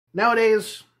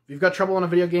Nowadays, if you've got trouble in a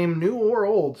video game, new or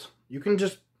old, you can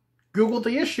just Google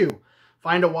the issue,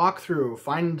 find a walkthrough,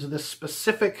 find the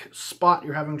specific spot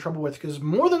you're having trouble with, because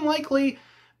more than likely,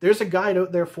 there's a guide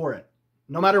out there for it.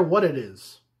 No matter what it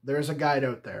is, there's a guide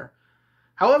out there.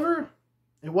 However,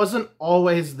 it wasn't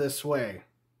always this way.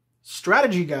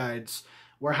 Strategy guides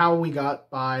were how we got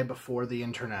by before the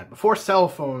internet, before cell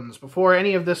phones, before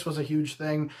any of this was a huge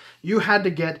thing. You had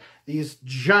to get these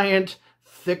giant,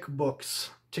 thick books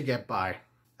to get by.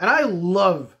 And I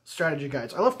love strategy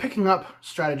guides. I love picking up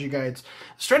strategy guides.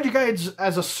 Strategy guides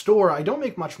as a store, I don't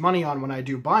make much money on when I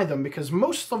do buy them because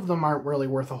most of them aren't really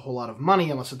worth a whole lot of money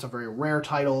unless it's a very rare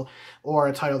title or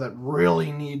a title that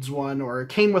really needs one or it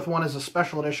came with one as a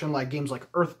special edition like games like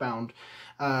Earthbound.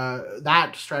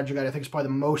 That strategy guide I think is probably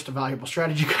the most valuable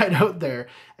strategy guide out there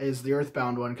is the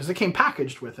Earthbound one because it came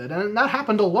packaged with it and that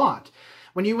happened a lot.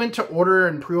 When you went to order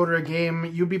and pre-order a game,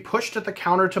 you'd be pushed at the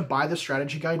counter to buy the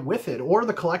strategy guide with it, or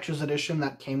the collector's edition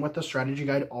that came with the strategy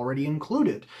guide already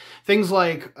included. Things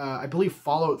like, I believe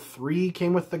Fallout 3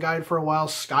 came with the guide for a while,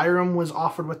 Skyrim was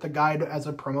offered with the guide as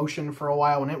a promotion for a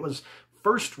while when it was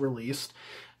first released.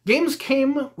 Games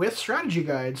came with strategy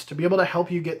guides to be able to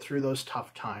help you get through those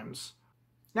tough times.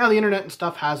 Now the internet and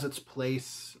stuff has its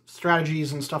place,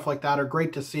 strategies and stuff like that are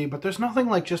great to see, but there's nothing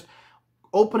like just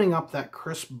opening up that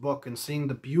crisp book and seeing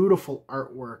the beautiful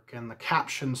artwork and the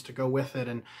captions to go with it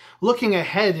and looking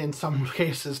ahead in some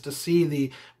cases to see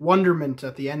the wonderment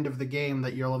at the end of the game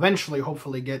that you'll eventually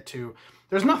hopefully get to.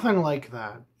 There's nothing like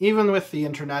that. Even with the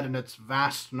internet and its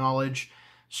vast knowledge,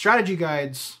 strategy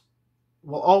guides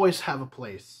will always have a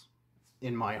place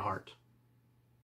in my heart.